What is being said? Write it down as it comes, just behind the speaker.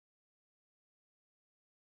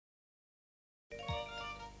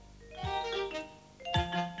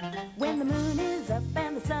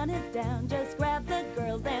down. Just grab the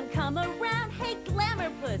girls and come around. Hey,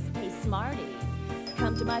 glamour puss, hey, smarty.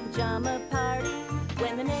 Come to my pajama party.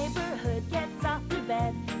 When the neighborhood gets off to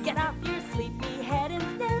bed, get off your sleepy head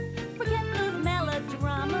instead. Forget those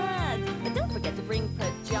melodramas, but don't forget to bring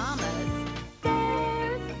pajamas.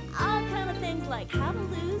 There's all kind of things like how to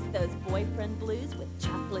lose those boyfriend blues with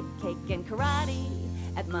chocolate cake and karate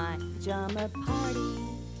at my pajama party.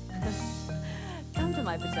 Come to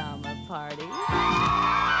my pajama party.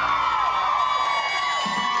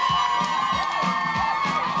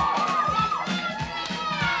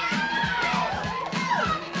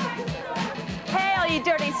 You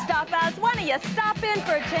dirty stop-outs, why don't you stop in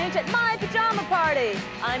for a change at my pajama party?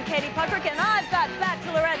 I'm Katie Puckrick, and I've got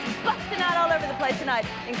bachelorettes busting out all over the place tonight,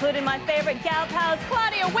 including my favorite gal pals,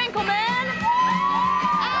 Claudia Winkleman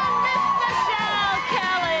and Miss Michelle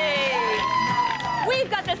Kelly. We've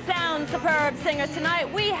got the sound superb singers tonight.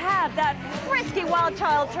 We have that frisky wild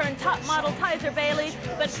child turned top model Tizer Bailey.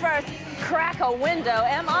 But first, crack a window.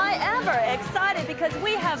 Am I ever excited because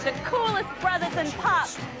we have the coolest brothers in pop,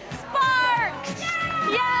 Sparks!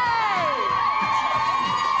 Yay!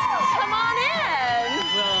 Come on in.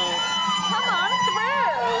 Well, come on through.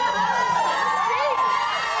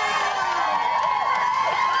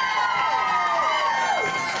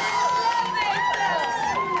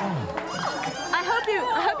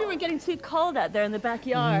 I hope you weren't getting too cold out there in the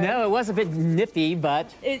backyard. no, it was a bit nippy,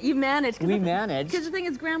 but you managed. We managed. Because the thing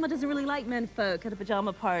is, Grandma doesn't really like men folk at a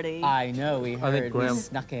pajama party. I know, we heard. I think we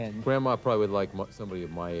snuck in. Grandma probably would like somebody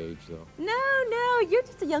of my age, though. No, you're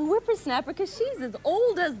just a young whippersnapper because she's as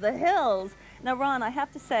old as the hills. Now, Ron, I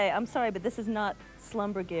have to say, I'm sorry, but this is not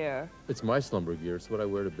slumber gear. It's my slumber gear. It's what I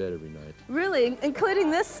wear to bed every night. Really?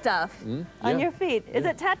 Including this stuff on your feet? Is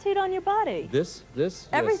it tattooed on your body? This?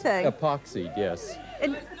 Everything? Yes. Epoxy, yes.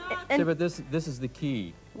 And but this is the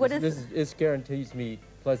key. What This guarantees me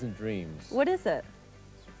pleasant dreams. What is it?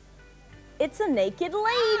 It's a naked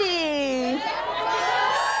lady.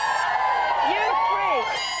 You're a freak.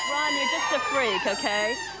 Ron, you're just a freak,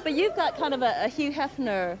 okay? But you've got kind of a Hugh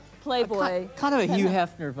Hefner Playboy. Kind of a Hugh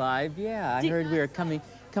Hefner vibe, yeah. I heard we were coming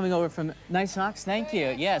over from nice socks. Thank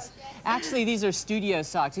you. Yes. Actually, these are studio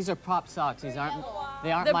socks. These are prop socks. They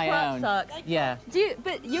aren't my own. Prop socks. Yeah.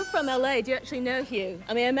 But you're from LA. Do you actually know Hugh?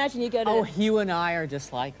 I mean, I imagine you go to. Oh, Hugh and I are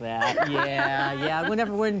just like that. Yeah.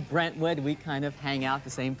 Whenever we're in Brentwood, we kind of hang out the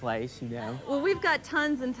same place, you know. Well, we've got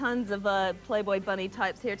tons and tons of Playboy bunny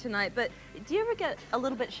types here tonight. But do you ever get a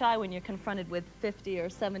little bit shy when you're confronted with 50 or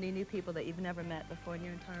 70 new people that you've never met before in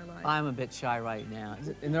your entire life? I'm a bit shy right now,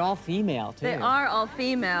 and they're all female too. They are all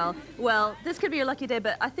female. Well, this could be your lucky day,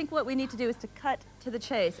 but I think what we need to do is to cut to the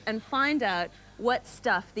chase and find out what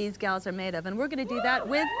stuff these gals are made of. And we're going to do that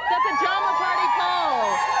with the Pajama Party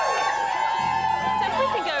poll. So if we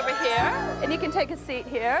can go over here, and you can take a seat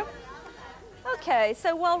here. Okay,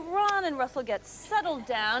 so while Ron and Russell get settled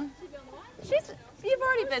down, you've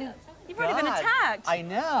already been attacked. I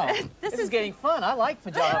know. This is getting fun. I like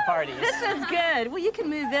pajama parties. This is good. Well, you can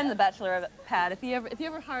move in the bachelor pad if you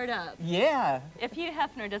ever hard up. Yeah. If Hugh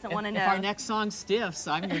Hefner doesn't want to know. If our next song stiffs,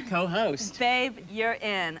 I'm your co-host. Babe, you're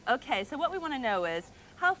in. Okay, so what we want to know is,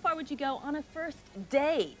 how far would you go on a first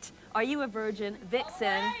date? Are you a virgin,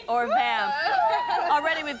 vixen, or vamp?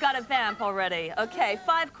 Already, we've got a vamp already. Okay,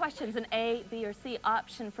 5 questions, an A, B, or C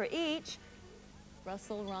option for each.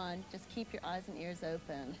 Russell, Ron, just keep your eyes and ears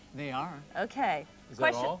open. They are. Okay. Is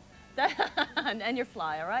that all? And your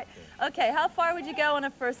fly, all right? Okay, how far would you go on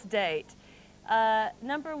a first date?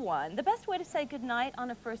 Number 1, the best way to say goodnight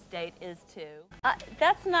on a first date is to...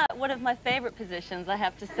 that's not one of my favorite positions, I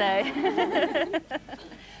have to say.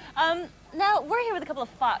 Now, we're here with a couple of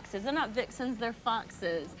foxes. They're not vixens, they're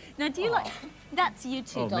foxes. Now, do you like... That's you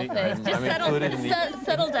two, dollface. Just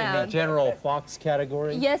settle down. In the general fox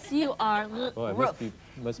category? Yes, you are. Boy, it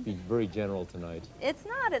must be very general tonight. It's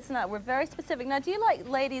not. We're very specific. Now, do you like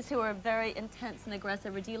ladies who are very intense and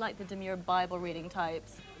aggressive, or do you like the demure Bible reading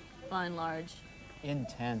types, by and large?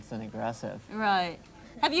 Intense and aggressive. Right.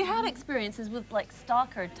 Have you had experiences with, like,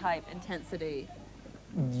 stalker-type intensity?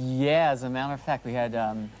 Yeah, as a matter of fact, we had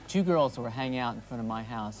 2 girls who were hanging out in front of my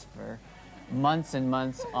house for months and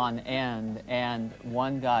months on end, and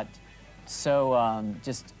one got so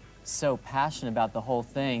just so passionate about the whole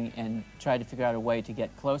thing and tried to figure out a way to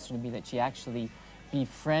get closer to me that she actually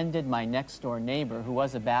befriended my next door neighbor, who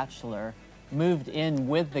was a bachelor, moved in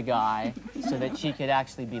with the guy so that she could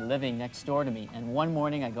actually be living next door to me. And one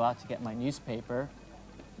morning I go out to get my newspaper,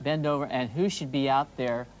 bend over, and who should be out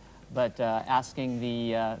there but asking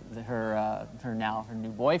her new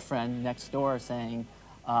boyfriend next door, saying,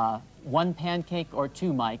 1 pancake or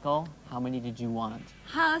 2, Michael? How many did you want?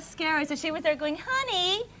 How scary. So she was there going,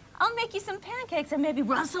 honey, I'll make you some pancakes, and maybe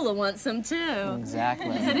Russell will want some too.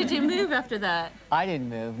 Exactly. So did you move after that? I didn't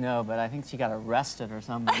move, no, but I think she got arrested or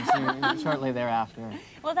something shortly thereafter.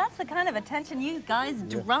 Well, that's the kind of attention you guys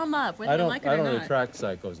drum up, whether you like it or I don't not. attract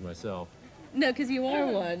psychos myself. No, because you are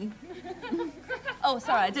one. Oh,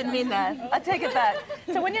 sorry, I didn't mean that. I take it back.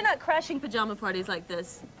 So when you're not crashing pajama parties like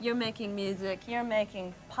this, you're making music, you're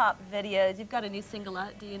making pop videos. You've got a new single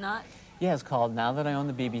out, do you not? Yeah, it's called Now That I Own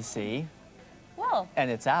the BBC, Well,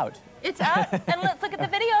 and it's out. it's out, and let's look at the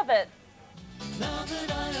video of it. Now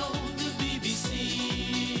that I own the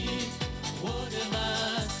BBC, what am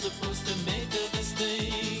I supposed to make of this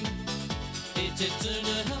thing? It's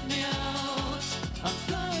Turner, help me out. I'm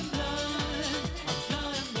flying blind, I'm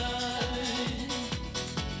flying blind.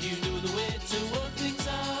 You know the way to work things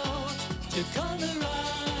out, to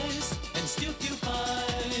colorize and still feel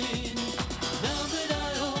fine. Now that I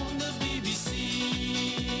own the BBC,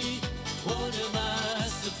 what am I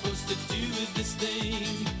supposed to do with this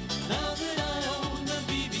thing? Now that I own the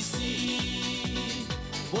BBC,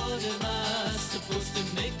 what am I supposed to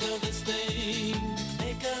make of this thing?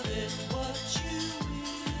 Make of it what you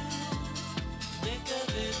will. Make of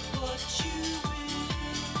it what you will.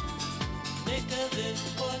 Make of it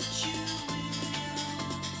what you will.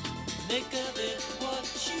 Make of it what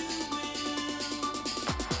you will.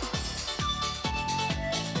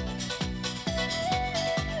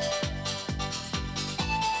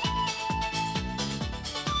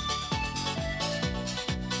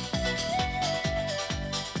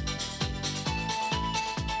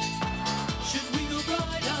 Should we go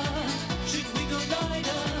brighter? Should we go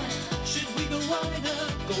lighter? Should we go wider?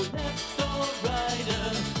 Go left or righter?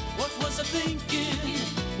 What was I thinking?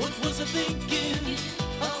 What was I thinking?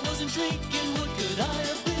 I wasn't drinking. What could I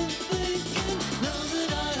have been thinking? Now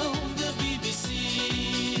that I own the BBC,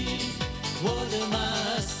 what am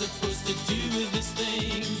I supposed to do with this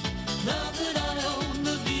thing? Now that I own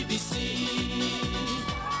the BBC.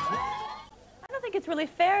 I don't think it's really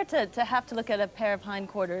fair to have to look at a pair of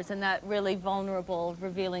hindquarters in that really vulnerable,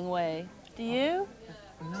 revealing way. Do you?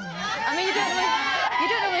 I mean, you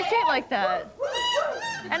don't really see it like that.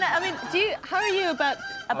 And I mean, how are you about?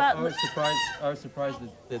 I was surprised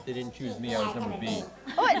that they didn't choose me. I was number B.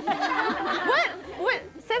 What? What?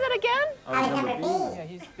 Say that again? I was number B. Yeah,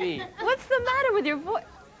 he's B. What's the matter with your voice?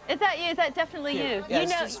 Is that you? Is that definitely you? Yeah, You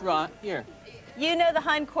it's know, just wrong. Here. you know the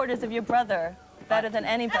hindquarters of your brother better than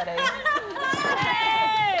anybody.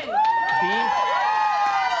 B?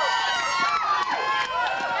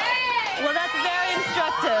 Well, that's very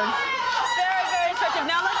instructive. Very, very instructive.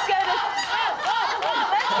 Now let's go to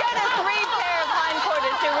three pair of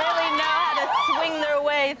hindquarters who really know how to swing their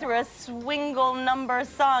way through a swingle number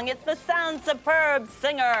song. It's the Sound Superb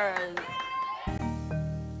Singers.